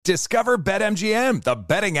Discover BetMGM, the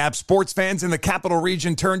betting app sports fans in the capital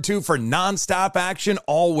region turn to for nonstop action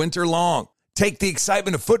all winter long. Take the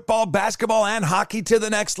excitement of football, basketball, and hockey to the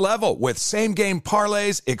next level with same-game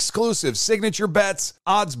parlays, exclusive signature bets,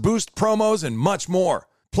 odds boost promos, and much more.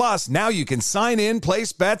 Plus, now you can sign in,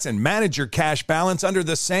 place bets, and manage your cash balance under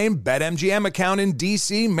the same BetMGM account in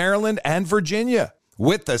D.C., Maryland, and Virginia.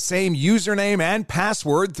 With the same username and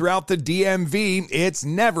password throughout the DMV, it's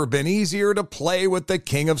never been easier to play with the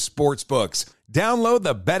king of sportsbooks. Download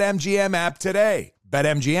the BetMGM app today.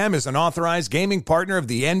 BetMGM is an authorized gaming partner of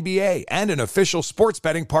the NBA and an official sports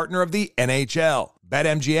betting partner of the NHL.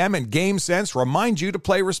 BetMGM and GameSense remind you to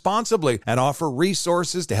play responsibly and offer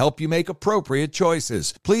resources to help you make appropriate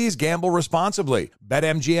choices. Please gamble responsibly.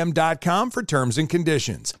 BetMGM.com for terms and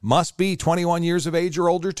conditions. Must be 21 years of age or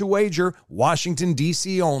older to wager. Washington,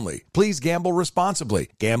 D.C. only. Please gamble responsibly.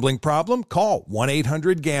 Gambling problem? Call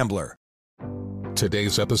 1-800-GAMBLER.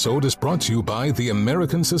 Today's episode is brought to you by the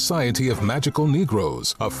American Society of Magical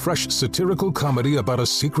Negroes, a fresh satirical comedy about a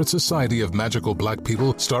secret society of magical black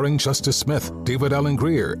people starring Justice Smith, David Allen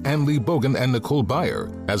Greer, Ann Lee Bogan, and Nicole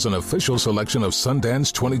Byer. As an official selection of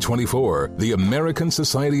Sundance 2024, the American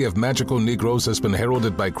Society of Magical Negroes has been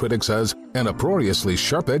heralded by critics as an uproariously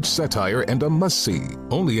sharp-edged satire and a must-see.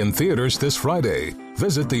 Only in theaters this Friday.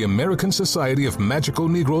 Visit the American Society of Magical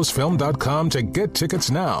Negroes Film.com to get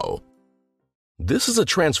tickets now. This is a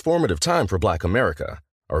transformative time for Black America.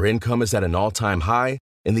 Our income is at an all-time high,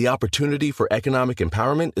 and the opportunity for economic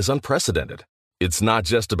empowerment is unprecedented. It's not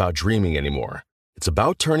just about dreaming anymore. It's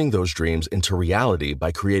about turning those dreams into reality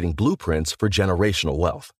by creating blueprints for generational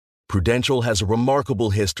wealth. Prudential has a remarkable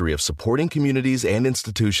history of supporting communities and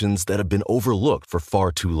institutions that have been overlooked for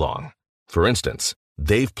far too long. For instance,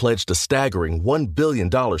 they've pledged a staggering $1 billion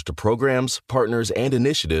to programs, partners, and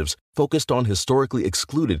initiatives focused on historically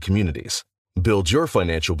excluded communities. Build your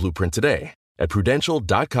financial blueprint today at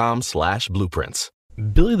prudential.com/blueprints.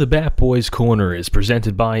 Billy the Bat Boy's Corner is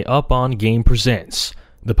presented by Up On Game Presents.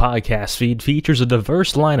 The podcast feed features a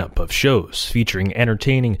diverse lineup of shows featuring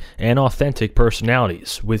entertaining and authentic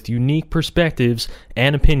personalities with unique perspectives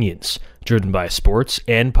and opinions driven by sports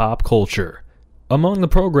and pop culture. Among the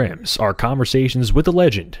programs are Conversations with the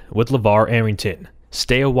Legend with LeVar Arrington,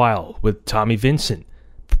 Stay a While with Tommy Vincent,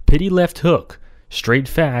 Pity Left Hook, Straight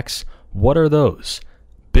Facts, What Are Those?,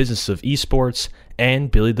 Business of Esports,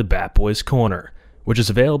 and Billy the Bat Boy's Corner, which is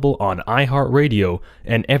available on iHeartRadio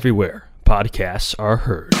and everywhere podcasts are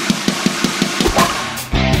heard.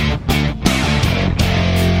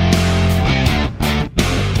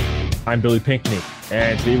 I'm Billy Pinkney,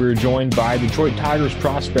 and today we are joined by Detroit Tigers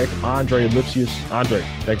prospect Andre Lipcius. Andre,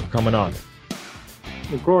 thanks for coming on.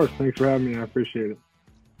 Of course. Thanks for having me. I appreciate it.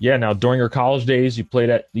 Yeah, now during your college days, you played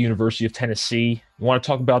at the University of Tennessee. You want to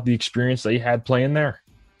talk about the experience that you had playing there?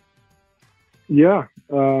 Yeah.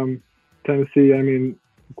 Tennessee, I mean,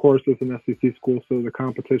 of course, it's an SEC school, so the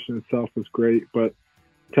competition itself was great. But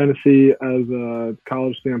Tennessee, as a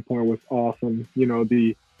college standpoint, was awesome. You know,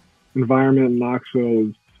 the environment in Knoxville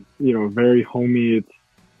is, you know, very homey. It's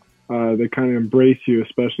they kind of embrace you,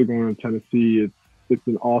 especially going to Tennessee. It's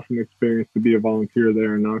an awesome experience to be a volunteer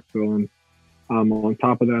there in Knoxville. And on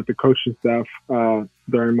top of that, the coaching staff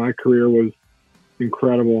during my career was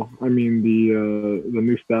incredible. I mean, the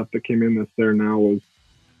new staff that came in that's there now was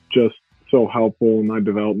just so helpful in my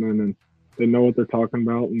development, and they know what they're talking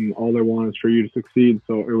about, and all they want is for you to succeed.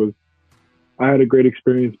 So I had a great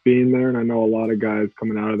experience being there, and I know a lot of guys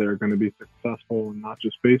coming out of there are going to be successful in not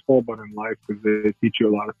just baseball, but in life, because they teach you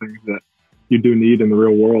a lot of things that you do need in the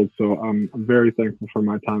real world. So I'm very thankful for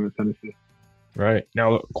my time at Tennessee. Right.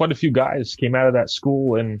 Now, quite a few guys came out of that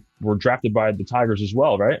school and were drafted by the Tigers as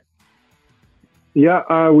well, right?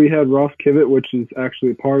 Yeah, we had Ross Kivett, which is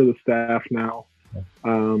actually part of the staff now.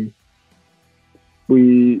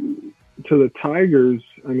 To the Tigers,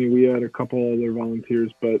 I mean, we had a couple other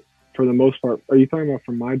volunteers, but for the most part, are you talking about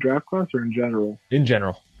from my draft class or in general? In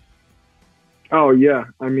general. Oh, yeah.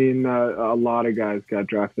 I mean, a lot of guys got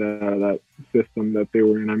drafted out of that system that they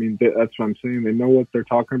were in. I mean, that's what I'm saying. They know what they're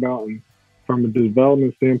talking about, and from a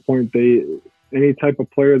development standpoint, any type of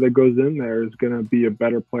player that goes in there is going to be a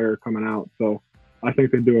better player coming out. So I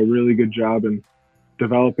think they do a really good job in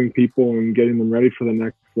developing people and getting them ready for the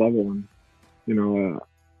next level. And, you know,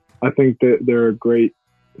 I think that they're a great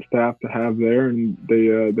staff to have there, and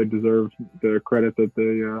they deserve the credit that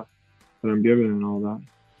that I'm given and all that.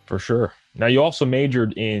 For sure. Now, you also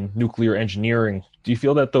majored in nuclear engineering. Do you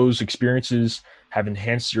feel that those experiences have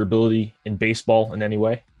enhanced your ability in baseball in any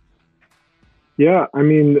way? Yeah, I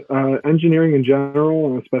mean, engineering in general,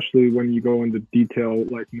 and especially when you go into detail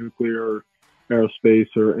like nuclear or aerospace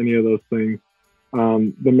or any of those things,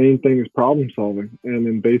 the main thing is problem solving. And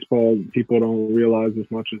in baseball, people don't realize as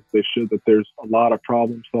much as they should that there's a lot of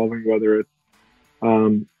problem solving, whether it's,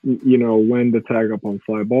 when to tag up on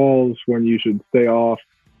fly balls, when you should stay off,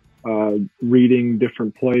 reading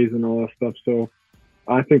different plays and all that stuff. So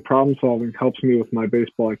I think problem solving helps me with my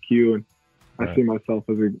baseball IQ, and I see myself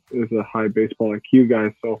as a high baseball IQ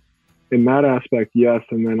guy. So in that aspect, yes.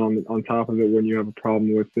 And then on top of it, when you have a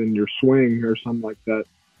problem within your swing or something like that,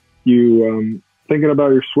 you thinking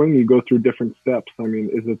about your swing, you go through different steps. I mean,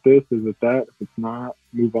 is it this? Is it that? If it's not,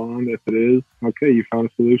 move on. If it is, okay, you found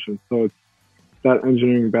a solution. So it's that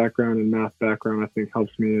engineering background and math background, I think,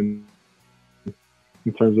 helps me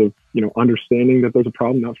in terms of, understanding that there's a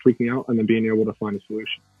problem, not freaking out, and then being able to find a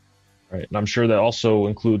solution. Right. And I'm sure that also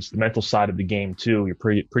includes the mental side of the game too. You're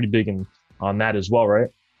pretty big on that as well, right?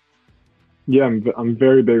 Yeah, I'm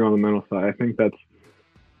very big on the mental side. I think that's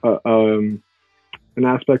an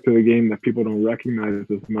aspect of the game that people don't recognize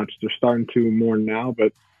as much. They're starting to more now,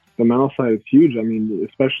 but the mental side is huge. I mean,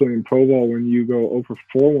 especially in pro ball, when you go 0 for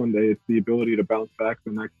 4 one day, it's the ability to bounce back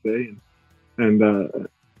the next day and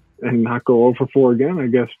not go 0 for 4 again, I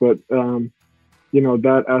guess. But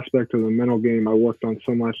that aspect of the mental game I worked on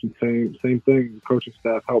so much, and same thing. The coaching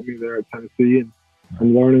staff helped me there at Tennessee,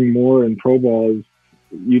 and learning more in pro ball is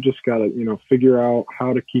you just got to figure out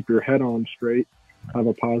how to keep your head on straight, have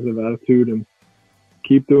a positive attitude, and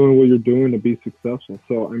keep doing what you're doing to be successful.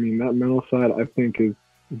 So I mean, that mental side I think is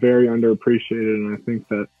very underappreciated, and I think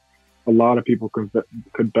that a lot of people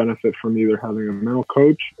could benefit from either having a mental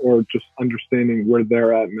coach or just understanding where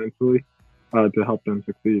they're at mentally to help them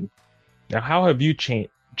succeed. Now, how have you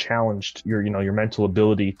challenged your mental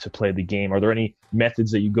ability to play the game? Are there any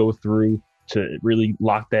methods that you go through to really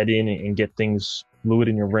lock that in and get things fluid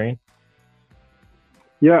in your brain?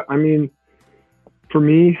 Yeah, I mean, for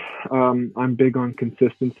me, I'm big on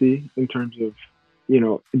consistency in terms of,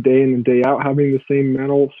 day in and day out, having the same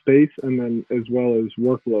mental space, and then as well as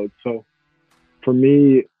workload. So for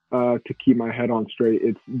me, to keep my head on straight,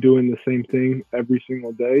 it's doing the same thing every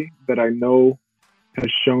single day that I know has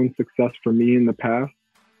shown success for me in the past,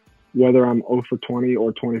 whether I'm 0 for 20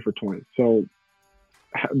 or 20 for 20. So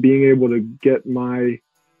being able to get my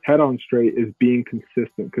head on straight is being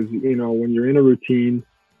consistent, because, when you're in a routine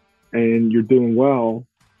and you're doing well,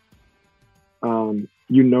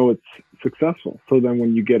 it's successful. So then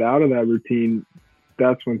when you get out of that routine,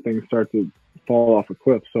 that's when things start to fall off a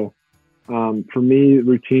cliff. So for me,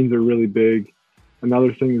 routines are really big.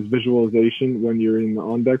 Another thing is visualization when you're in the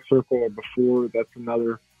on-deck circle or before. That's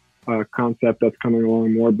another concept that's coming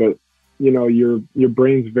along more. But, your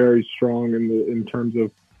brain's very strong in terms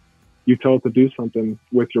of, you tell it to do something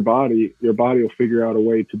with your body will figure out a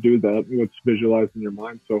way to do that. What's visualized in your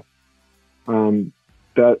mind. So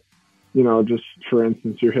that, just for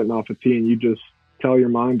instance, you're hitting off a tee and you just tell your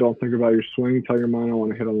mind, don't think about your swing. Tell your mind, I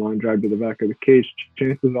want to hit a line drive to the back of the cage.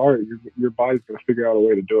 Chances are your body's going to figure out a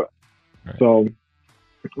way to do it. Right. So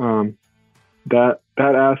that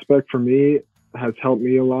aspect for me has helped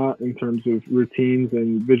me a lot in terms of routines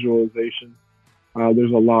and visualization.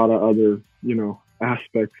 There's a lot of other,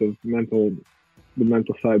 aspects of the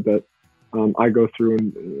mental side that I go through,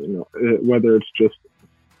 and whether it's just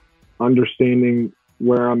understanding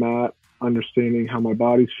where I'm at, understanding how my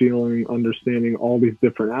body's feeling, understanding all these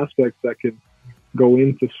different aspects that can go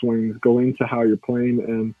into swings, go into how you're playing.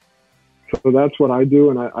 And so that's what I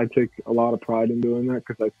do, and I take a lot of pride in doing that,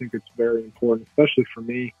 because I think it's very important, especially for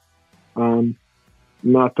me.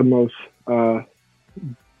 Not the most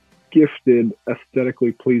gifted,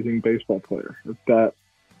 aesthetically pleasing baseball player. If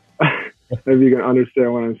you can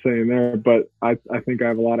understand what I'm saying there, but I think I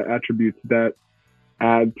have a lot of attributes that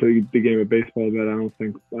add to the game of baseball that I don't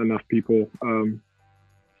think enough people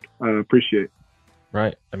appreciate.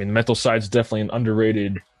 Right. I mean, the mental side is definitely an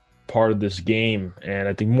underrated part of this game, and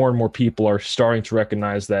I think more and more people are starting to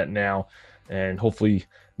recognize that now, and hopefully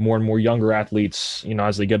more and more younger athletes,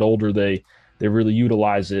 as they get older, they really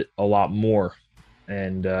utilize it a lot more.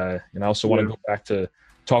 And I also want to go back to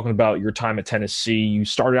talking about your time at Tennessee. You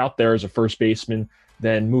started out there as a first baseman,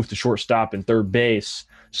 then moved to shortstop and third base.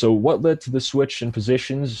 So what led to the switch in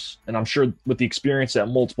positions? And I'm sure with the experience at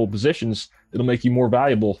multiple positions, it'll make you more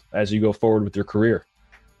valuable as you go forward with your career.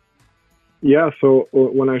 Yeah, so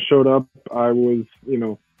when I showed up, I was, I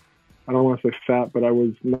don't want to say fat, but I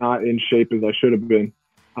was not in shape as I should have been.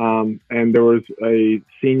 And there was a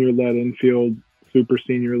senior-led infield, super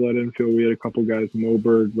senior-led infield. We had a couple guys,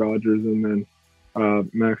 Moberg, Rogers, and then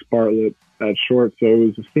Max Bartlett at short. So it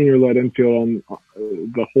was a senior-led infield on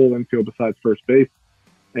the whole infield besides first base.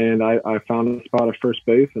 And I found a spot at first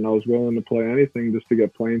base, and I was willing to play anything just to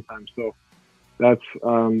get playing time. So that's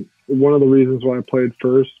one of the reasons why I played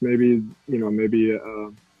first. Maybe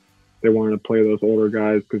they wanted to play those older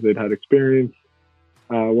guys because they'd had experience,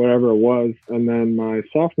 whatever it was. And then my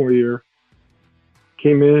sophomore year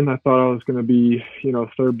came in. I thought I was going to be,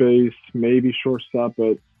 third base, maybe shortstop,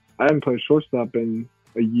 but I hadn't played shortstop in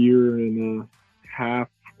a year and a half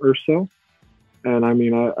or so. And I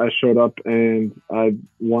showed up and I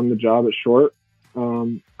won the job at short.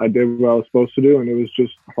 I did what I was supposed to do, and it was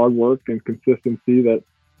just hard work and consistency that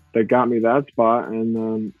got me that spot.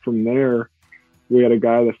 And from there, we had a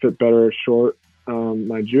guy that fit better at short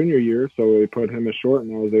my junior year, so we put him at short,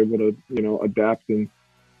 and I was able to, adapt and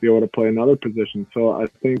be able to play another position. So I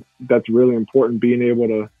think that's really important, being able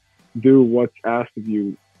to do what's asked of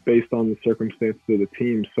you based on the circumstances of the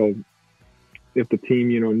team. So if the team,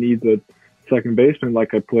 needs a second baseman,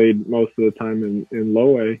 like I played most of the time in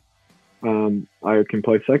low A, I can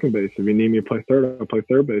play second base. If you need me to play third, I'll play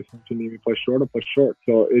third base. If you need me to play short, I'll play short.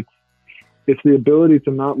 So it's the ability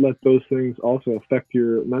to not let those things also affect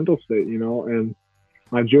your mental state, And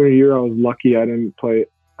my junior year, I was lucky. I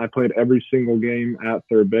played every single game at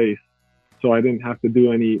third base, so I didn't have to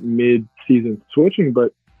do any mid-season switching.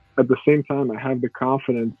 But at the same time, I have the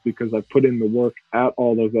confidence because I put in the work at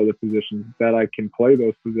all those other positions that I can play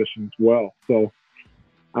those positions well. So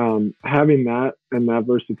having that and that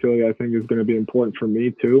versatility, I think, is going to be important for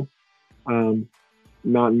me too.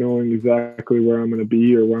 Not knowing exactly where I'm going to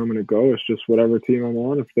be or where I'm going to go. It's just whatever team I'm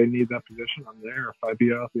on. If they need that position, I'm there. If I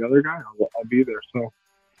beat out the other guy, I'll be there. So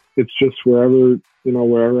it's just wherever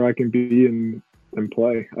I can be and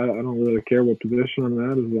play. I don't really care what position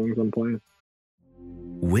I'm at as long as I'm playing.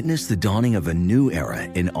 Witness the dawning of a new era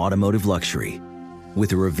in automotive luxury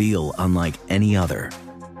with a reveal unlike any other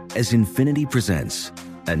as Infiniti presents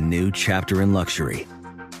a new chapter in luxury,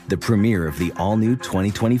 the premiere of the all-new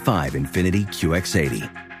 2025 Infiniti QX80.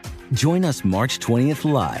 Join us March 20th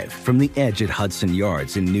live from the Edge at Hudson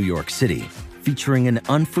Yards in New York City, featuring an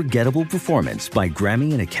unforgettable performance by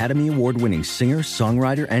Grammy and Academy Award-winning singer,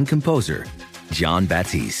 songwriter, and composer, Jon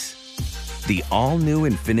Batiste. The all-new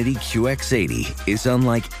Infiniti QX80 is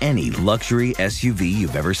unlike any luxury SUV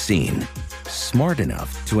you've ever seen. Smart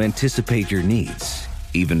enough to anticipate your needs,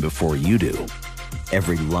 even before you do.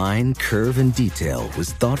 Every line, curve, and detail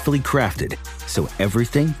was thoughtfully crafted, so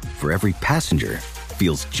everything for every passenger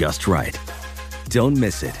feels just right. Don't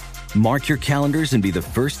miss it. Mark your calendars and be the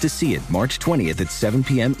first to see it March 20th at 7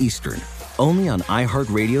 p.m. Eastern, only on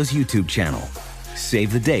iHeartRadio's YouTube channel.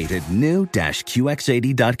 Save the date at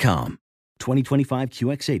new-QX80.com. 2025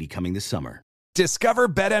 QX80 coming this summer. Discover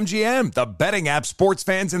BetMGM, the betting app sports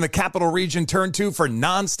fans in the capital region turn to for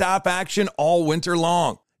nonstop action all winter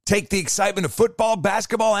long. Take the excitement of football,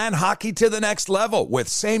 basketball, and hockey to the next level with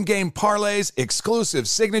same-game parlays, exclusive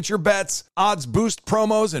signature bets, odds boost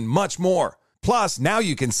promos, and much more. Plus, now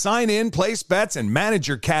you can sign in, place bets, and manage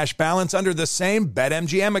your cash balance under the same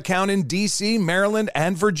BetMGM account in D.C., Maryland,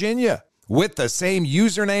 and Virginia. With the same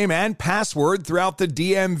username and password throughout the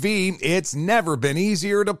DMV, it's never been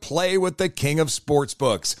easier to play with the king of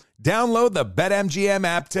sportsbooks. Download the BetMGM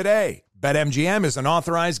app today. BetMGM is an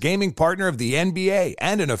authorized gaming partner of the NBA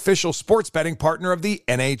and an official sports betting partner of the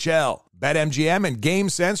NHL. BetMGM and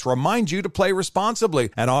GameSense remind you to play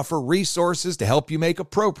responsibly and offer resources to help you make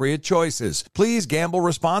appropriate choices. Please gamble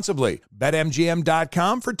responsibly.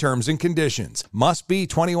 BetMGM.com for terms and conditions. Must be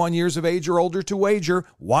 21 years of age or older to wager.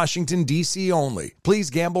 Washington, D.C. only.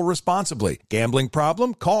 Please gamble responsibly. Gambling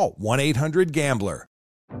problem? Call 1-800-GAMBLER.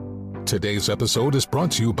 Today's episode is brought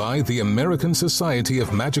to you by the American Society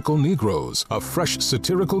of Magical Negroes, a fresh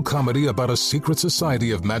satirical comedy about a secret society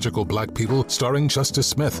of magical black people starring Justice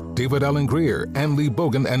Smith, David Allen Greer, Ann Lee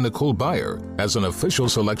Bogan, and Nicole Byer. As an official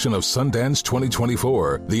selection of Sundance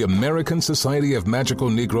 2024, the American Society of Magical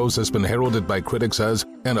Negroes has been heralded by critics as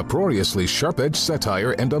an uproariously sharp-edged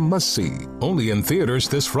satire and a must-see. Only in theaters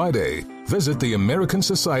this Friday. Visit the American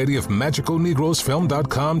Society of Magical Negroes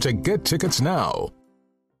Film.com to get tickets now.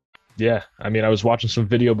 Yeah, I mean, I was watching some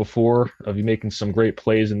video before of you making some great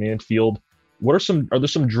plays in the infield. Are there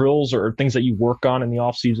some drills or things that you work on in the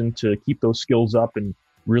off season to keep those skills up and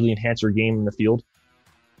really enhance your game in the field?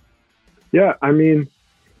 Yeah, I mean,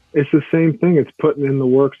 it's the same thing. It's putting in the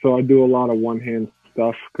work. So I do a lot of one-hand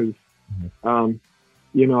stuff because, I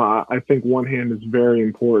think one hand is very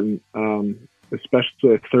important,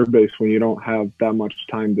 especially at third base when you don't have that much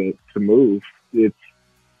time to move. You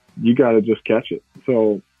got to just catch it.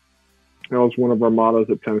 So that was one of our mottos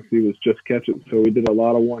at Tennessee, was just catch it. So we did a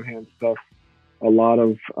lot of one-hand stuff, a lot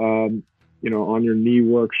of, on your knee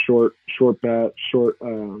work, short bat,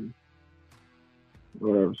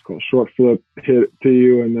 whatever it's called, short flip, hit to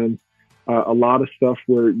you. And then a lot of stuff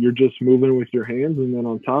where you're just moving with your hands. And then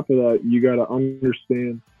on top of that, you got to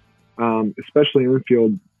understand, especially in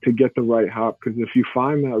infield, to get the right hop. Because if you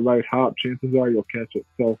find that right hop, chances are you'll catch it.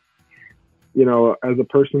 So, as a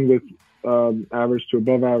person with average to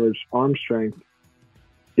above average arm strength,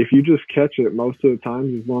 if you just catch it most of the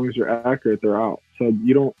times, as long as you're accurate, they're out. So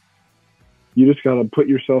you just got to put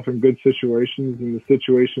yourself in good situations, in the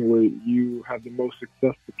situation where you have the most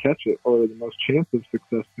success to catch it, or the most chance of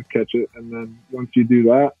success to catch it. And then once you do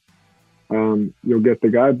that, you'll get the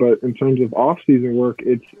guy. But in terms of off-season work,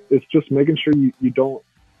 it's just making sure you don't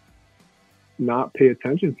not pay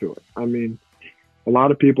attention to it. I mean, a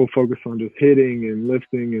lot of people focus on just hitting and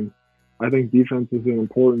lifting, and I think defense is an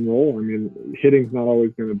important role. I mean, hitting's not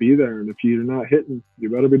always going to be there, and if you're not hitting, you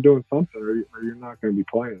better be doing something, or you're not going to be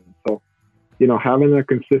playing. So, having that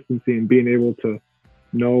consistency and being able to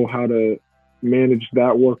know how to manage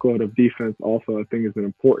that workload of defense also, I think, is an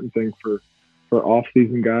important thing for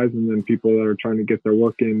off-season guys, and then people that are trying to get their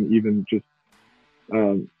work in even just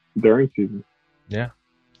during season. Yeah.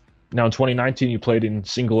 Now, in 2019, you played in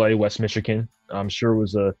Single A West Michigan. I'm sure it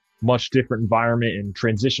was a much different environment and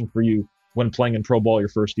transition for you when playing in pro ball your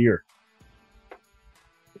first year.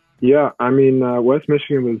 Yeah, I mean, West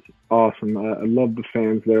Michigan was awesome. I love the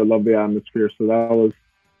fans there, I love the atmosphere. So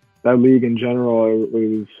that league in general, it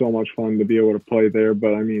was so much fun to be able to play there.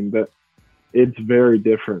 But I mean, it's very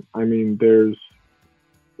different. I mean, there's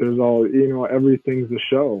all, everything's a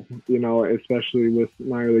show, especially with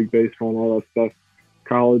minor league baseball and all that stuff.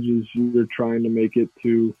 Colleges, you're trying to make it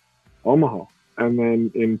to Omaha. And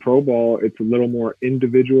then in pro ball, it's a little more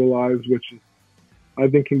individualized, which is, I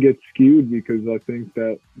think, can get skewed, because I think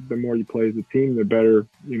that the more you play as a team, the better,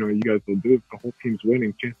 you guys will do. If the whole team's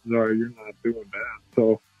winning, chances are you're not doing bad.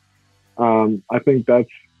 So I think that's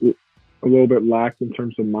a little bit lacked in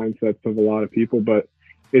terms of mindsets of a lot of people, but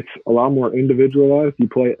it's a lot more individualized. You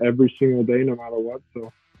play every single day, no matter what.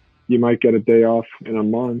 So you might get a day off in a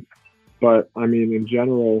month. But I mean, in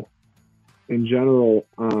general,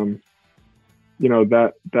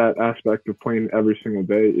 that aspect of playing every single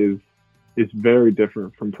day is very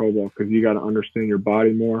different from pro ball, because you got to understand your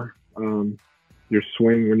body more, your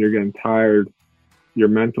swing when you're getting tired, your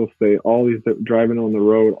mental state, all these driving on the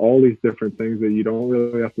road, all these different things that you don't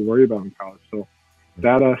really have to worry about in college. So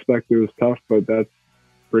that aspect, it was tough, but that's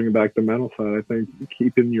bringing back the mental side. I think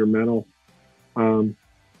keeping your mental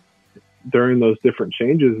during those different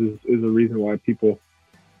changes is a reason why people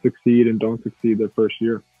succeed and don't succeed their first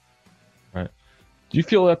year. Right. Do you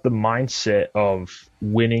feel that the mindset of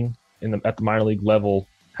winning at the minor league level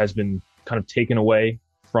has been kind of taken away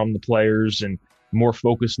from the players, and more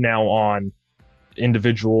focused now on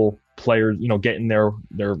individual players, getting their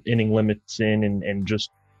inning limits in, and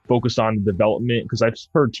just focused on development? Because I've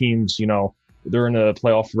heard teams, they're in a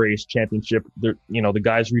playoff race, championship, the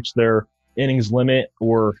guys reach their innings limit,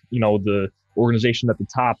 or, the organization at the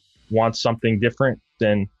top wants something different,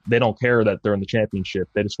 then they don't care that they're in the championship.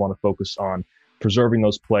 They just want to focus on preserving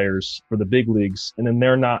those players for the big leagues. And then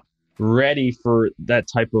they're not ready for that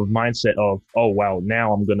type of mindset of, oh, wow,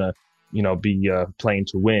 now I'm going to, be playing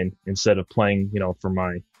to win instead of playing, for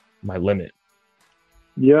my limit.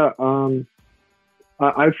 Yeah.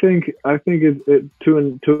 I think it to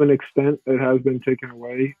an extent, it has been taken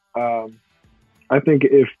away. I think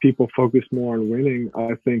if people focus more on winning,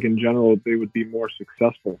 I think in general, they would be more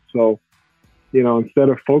successful. So, instead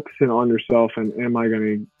of focusing on yourself and am I going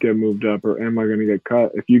to get moved up or am I going to get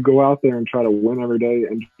cut, if you go out there and try to win every day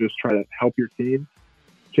and just try to help your team,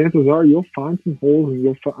 chances are you'll find some holes,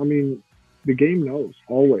 and the game knows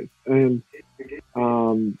always. And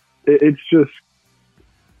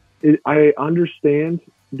I understand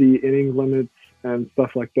the inning limits and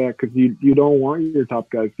stuff like that, because you don't want your top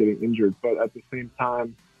guys getting injured. But at the same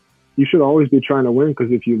time, you should always be trying to win,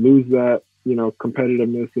 because if you lose that,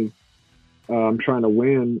 competitiveness of I'm trying to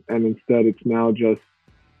win, and instead it's now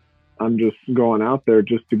I'm just going out there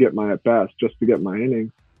just to get my at-bats, just to get my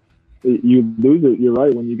innings, you lose it. You're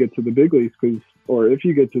right, when you get to the big leagues, or if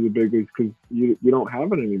you get to the big leagues, because you don't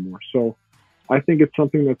have it anymore. So I think it's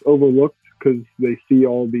something that's overlooked, because they see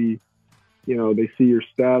all the they see your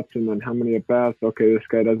stats and then how many at-bats. Okay, this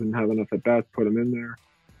guy doesn't have enough at-bats, put him in there.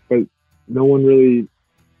 But no one really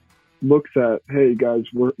looks at, hey, guys,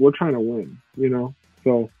 we're trying to win,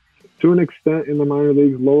 So to an extent in the minor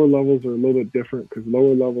leagues, lower levels are a little bit different, because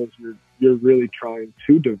lower levels, you're really trying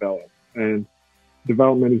to develop. And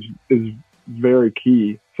development is very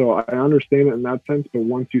key. So I understand it in that sense, but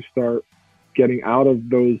once you start getting out of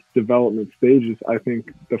those development stages, I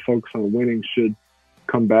think the focus on winning should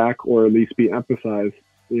come back, or at least be emphasized,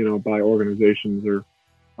 by organizations or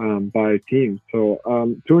by teams. So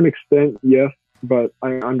to an extent, yes, but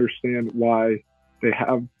I understand why they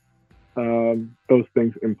have those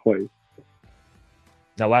things in place.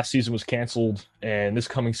 Now, last season was canceled, and this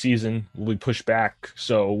coming season will be pushed back.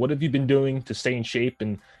 So what have you been doing to stay in shape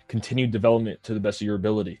and continue development to the best of your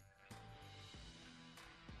ability?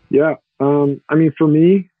 Yeah, I mean, for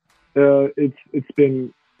me, it's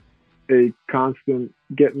been a constant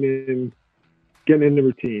getting in the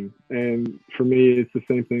routine, and for me, it's the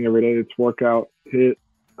same thing every day. It's workout, hit,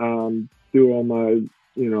 do all my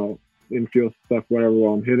infield stuff, whatever,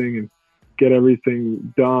 while I'm hitting, and get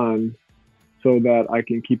everything done so that I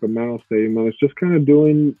can keep a mental state. And then it's just kind of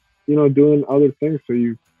doing other things. So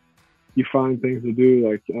you find things to do,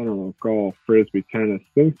 like, I don't know, golf, frisbee, tennis,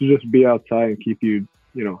 things to just be outside and keep you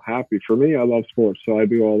happy. For me, I love sports, so I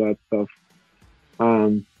do all that stuff.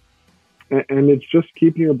 And it's just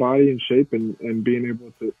keeping your body in shape and being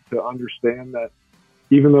able to understand that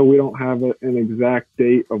even though we don't have an exact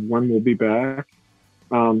date of when we'll be back,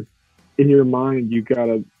 in your mind, you got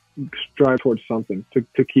to strive towards something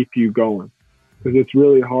to keep you going. Because it's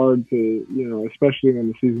really hard to, especially when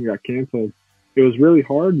the season got canceled, it was really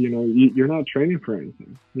hard. You're not training for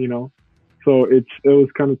anything, so it was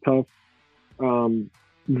kind of tough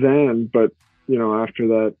then. But, after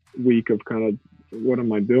that week of kind of, what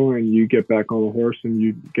am I doing? You get back on the horse and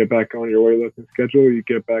you get back on your weightlifting schedule. You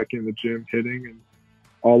get back in the gym hitting and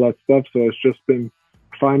all that stuff. So it's just been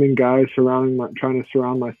finding guys, trying to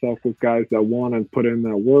surround myself with guys that want to put in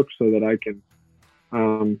that work so that I can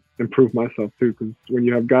improve myself too. Because when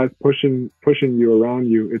you have guys pushing you around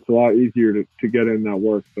you, it's a lot easier to get in that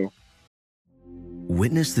work. So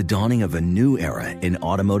Witness the dawning of a new era in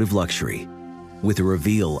automotive luxury with a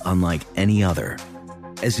reveal unlike any other,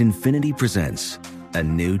 as Infiniti presents a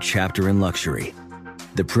new chapter in luxury,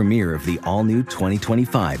 the premiere of the all-new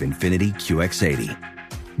 2025 Infiniti QX80.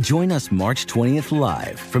 Join us March 20th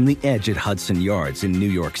live from the Edge at Hudson Yards in New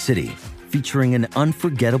York City, featuring an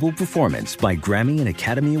unforgettable performance by Grammy and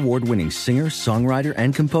Academy Award-winning singer, songwriter,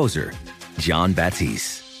 and composer, Jon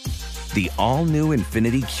Batiste. The all-new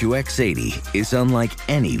Infiniti QX80 is unlike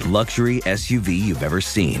any luxury SUV you've ever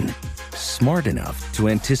seen. Smart enough to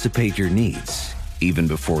anticipate your needs, even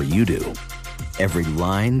before you do. Every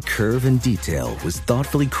line, curve, and detail was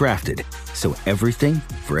thoughtfully crafted, so everything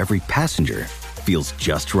for every passenger feels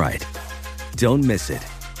just right. Don't miss it.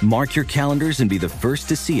 Mark your calendars and be the first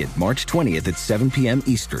to see it March 20th at 7 p.m.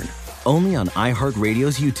 Eastern, only on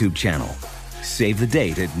iHeartRadio's YouTube channel. Save the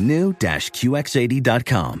date at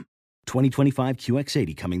new-QX80.com. 2025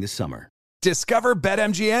 QX80 coming this summer. Discover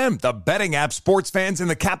BetMGM, the betting app sports fans in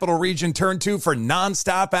the capital region turn to for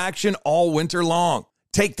nonstop action all winter long.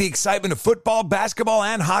 Take the excitement of football, basketball,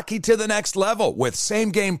 and hockey to the next level with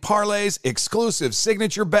same-game parlays, exclusive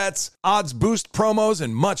signature bets, odds boost promos,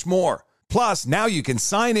 and much more. Plus, now you can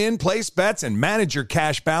sign in, place bets, and manage your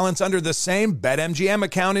cash balance under the same BetMGM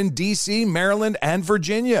account in D.C., Maryland, and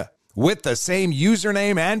Virginia. With the same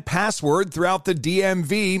username and password throughout the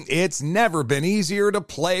DMV, it's never been easier to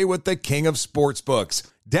play with the king of sportsbooks.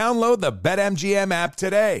 Download the BetMGM app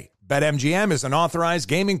today. BetMGM is an authorized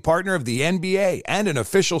gaming partner of the NBA and an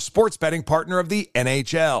official sports betting partner of the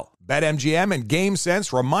NHL. BetMGM and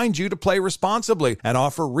GameSense remind you to play responsibly and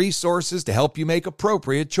offer resources to help you make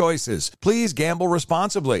appropriate choices. Please gamble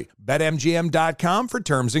responsibly. BetMGM.com for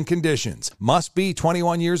terms and conditions. Must be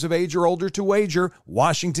 21 years of age or older to wager.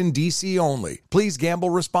 Washington, D.C. only. Please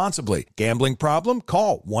gamble responsibly. Gambling problem?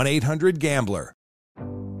 Call 1-800-GAMBLER.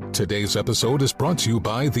 Today's episode is brought to you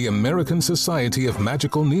by the American Society of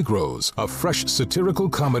Magical Negroes, a fresh satirical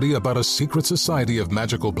comedy about a secret society of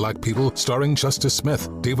magical black people starring Justice Smith,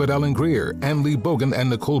 David Allen Greer, Ann Lee Bogan, and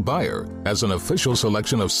Nicole Byer. As an official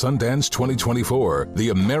selection of Sundance 2024, the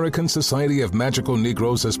American Society of Magical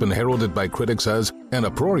Negroes has been heralded by critics as an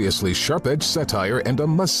uproariously sharp-edged satire and a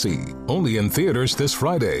must-see. Only in theaters this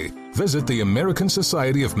Friday. Visit the American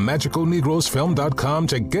Society of Magical Negroes Film.com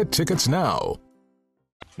to get tickets now.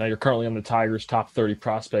 Now you're currently on the Tigers' top 30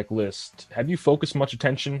 prospect list. Have you focused much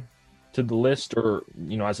attention to the list, or,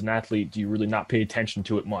 as an athlete, do you really not pay attention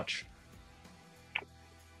to it much?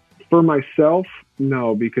 For myself,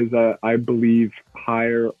 no, because I believe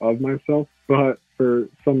higher of myself. But for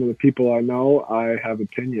some of the people I know, I have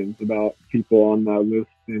opinions about people on that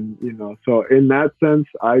list. And, so in that sense,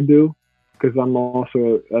 I do, because I'm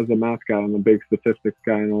also, as a math guy, I'm a big statistics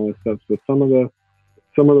guy and all this stuff. So some of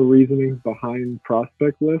the reasoning behind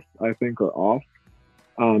prospect lists, I think, are off,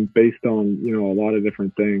 based on, a lot of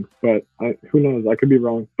different things. But who knows? I could be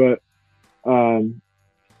wrong. But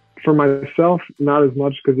for myself, not as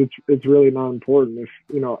much, because it's really not important. If,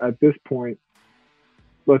 at this point,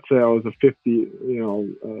 let's say I was the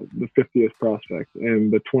 50th prospect,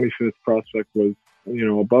 and the 25th prospect was,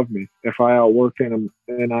 above me. If I outwork him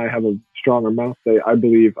and I have a stronger mouth day, I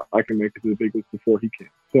believe I can make it to the big leagues before he can.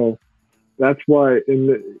 So that's why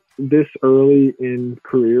this early in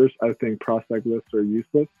careers, I think prospect lists are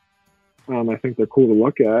useless. I think they're cool to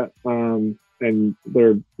look at, and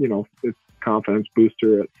they're, it's confidence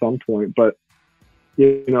booster at some point. But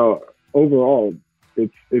overall,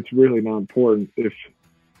 it's really not important. If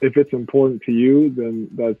it's important to you, then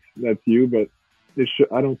that's you. But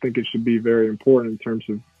I don't think it should be very important in terms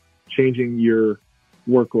of changing your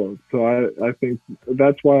workload. So I think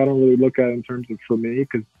that's why I don't really look at it in terms of for me,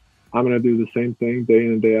 because I'm going to do the same thing day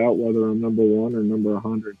in and day out, whether I'm number 1 or number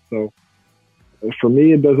 100. So for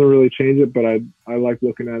me, it doesn't really change it, but I like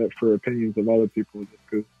looking at it for opinions of other people, just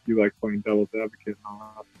because you like playing devil's advocate and all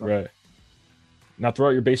that stuff. Right. Now,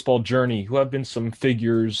 throughout your baseball journey, who have been some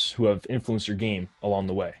figures who have influenced your game along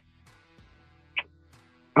the way?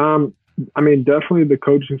 Definitely the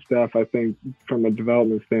coaching staff. I think from a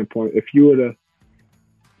development standpoint, if you would have,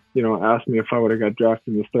 asked me if I would have got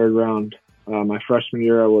drafted in the 3rd round, my freshman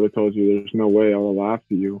year, I would have told you there's no way I will laugh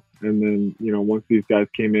at you. And then, once these guys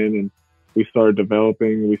came in and we started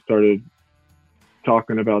developing, we started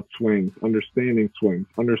talking about swings, understanding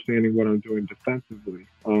what I'm doing defensively,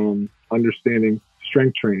 understanding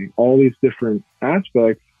strength training, all these different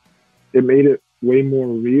aspects. It made it way more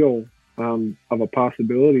real of a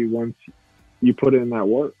possibility once you put in that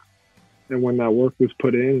work. And when that work was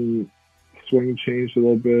put in, swing changed a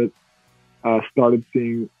little bit, started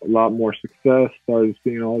seeing a lot more success, started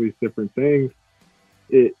seeing all these different things.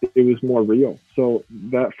 It was more real. So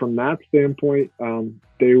that from that standpoint,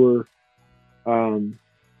 they were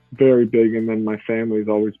very big. And then my family's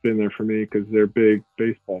always been there for me because they're big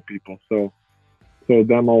baseball people. So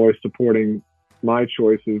them always supporting my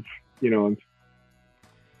choices, and it's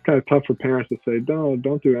kind of tough for parents to say, no,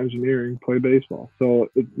 don't do engineering, play baseball. So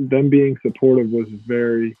them being supportive was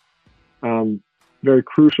very, very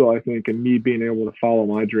crucial, I think, in me being able to follow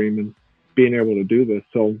my dream and being able to do this.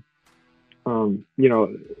 So,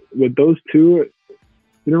 with those two,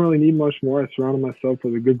 you don't really need much more. I surrounded myself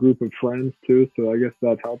with a good group of friends too, so I guess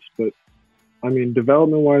that helps. But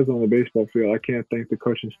development-wise on the baseball field, I can't thank the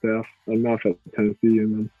coaching staff enough at Tennessee,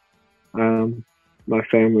 and then my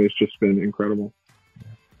family has just been incredible.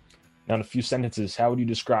 Now, in a few sentences, how would you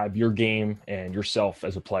describe your game and yourself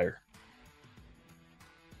as a player?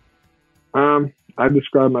 I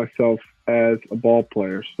describe myself as a ball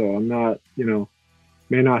player, so I'm not,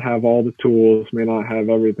 may not have all the tools, may not have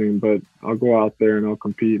everything, but I'll go out there and I'll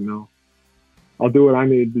compete and I'll do what I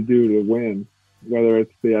need to do to win, whether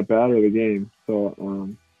it's the at-bat or the game. So,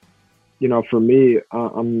 for me,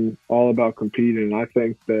 I'm all about competing. And I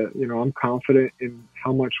think that, I'm confident in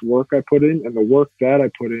how much work I put in, and the work that I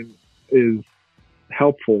put in is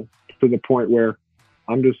helpful to the point where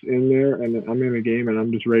I'm just in there and I'm in a game and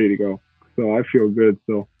I'm just ready to go. So I feel good.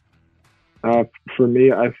 So for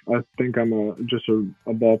me, I think I'm just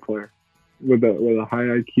a ball player with a high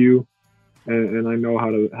IQ, and I know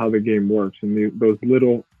how the game works. And those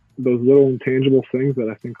little intangible things that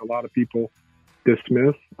I think a lot of people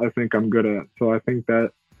dismiss, I think I'm good at. So I think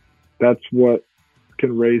that's what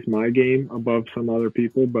can raise my game above some other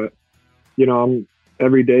people. But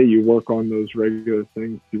every day you work on those regular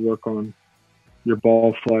things. You work on your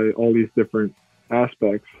ball flight, all these different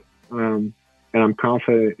aspects. And I'm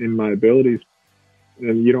confident in my abilities.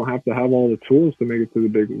 And you don't have to have all the tools to make it to the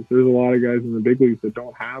big leagues. There's a lot of guys in the big leagues that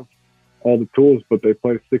don't have all the tools, but they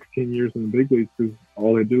play 16 years in the big leagues because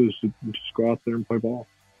all they do is just go out there and play ball.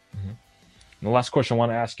 Mm-hmm. And the last question I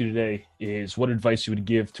want to ask you today is what advice you would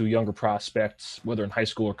give to younger prospects, whether in high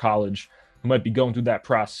school or college, who might be going through that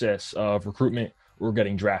process of recruitment or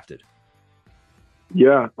getting drafted?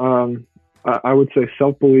 Yeah, I would say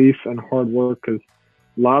self-belief and hard work, because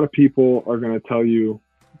a lot of people are going to tell you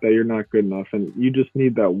that you're not good enough, and you just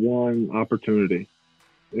need that one opportunity.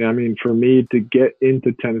 For me to get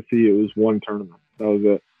into Tennessee, it was one tournament. That was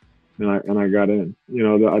it, and I got in.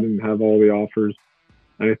 I didn't have all the offers,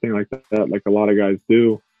 anything like that, like a lot of guys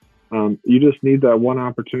do. You just need that one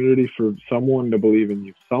opportunity for someone to believe in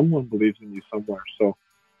you. Someone believes in you somewhere. So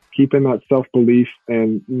keeping that self-belief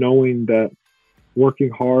and knowing that working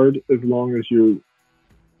hard as long as you're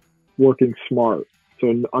working smart.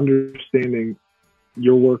 So understanding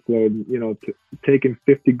your workload, taking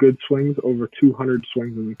 50 good swings over 200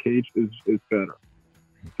 swings in the cage is better.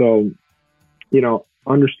 So,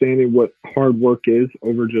 understanding what hard work is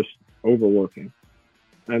over just overworking.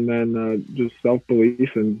 And then just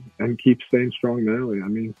self-belief and keep staying strong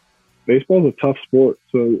mentally. baseball is a tough sport.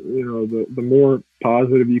 So, the more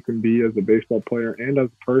positive you can be as a baseball player and as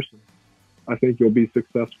a person, I think you'll be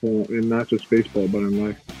successful in not just baseball, but in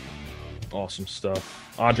life. Awesome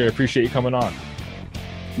stuff. Andre, I appreciate you coming on.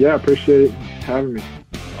 Yeah, I appreciate having me.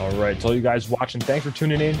 All right. To all you guys watching, thanks for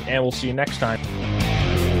tuning in, and we'll see you next time.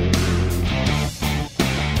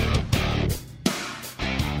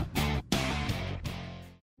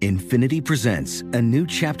 Infiniti presents a new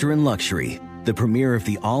chapter in luxury, the premiere of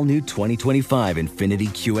the all-new 2025 Infiniti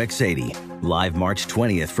QX80, live March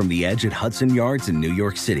 20th from the Edge at Hudson Yards in New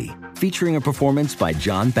York City, featuring a performance by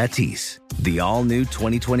John Batiste. The all-new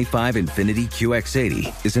 2025 Infiniti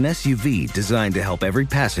QX80 is an SUV designed to help every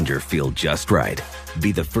passenger feel just right.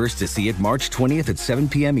 Be the first to see it March 20th at 7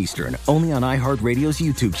 p.m. Eastern, only on iHeartRadio's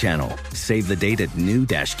YouTube channel. Save the date at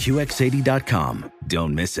new-QX80.com.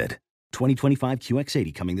 Don't miss it. 2025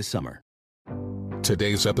 QX80 coming this summer.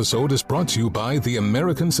 Today's episode is brought to you by the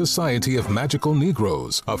American Society of Magical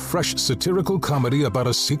Negroes, a fresh satirical comedy about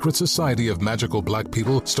a secret society of magical black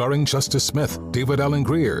people starring Justice Smith, David Allen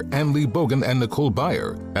Greer, Ann Lee Bogan, and Nicole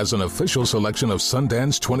Byer. As an official selection of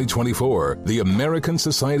Sundance 2024, the American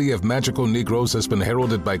Society of Magical Negroes has been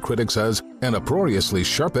heralded by critics as an uproariously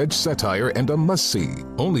sharp-edged satire and a must-see.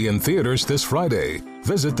 Only in theaters this Friday.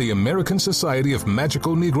 Visit the American Society of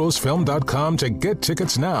Magical Negroes Film.com to get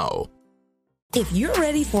tickets now. If you're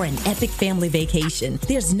ready for an epic family vacation,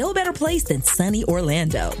 there's no better place than sunny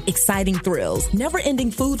Orlando. Exciting thrills,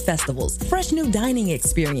 never-ending food festivals, fresh new dining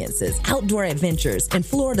experiences, outdoor adventures, and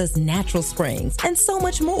Florida's natural springs, and so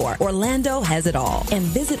much more. Orlando has it all. And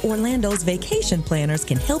Visit Orlando's vacation planners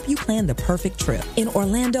can help you plan the perfect trip. In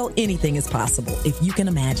Orlando, anything is possible if you can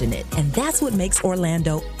imagine it. And that's what makes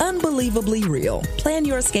Orlando unbelievably real. Plan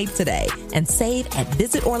your escape today and save at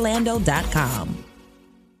visitorlando.com.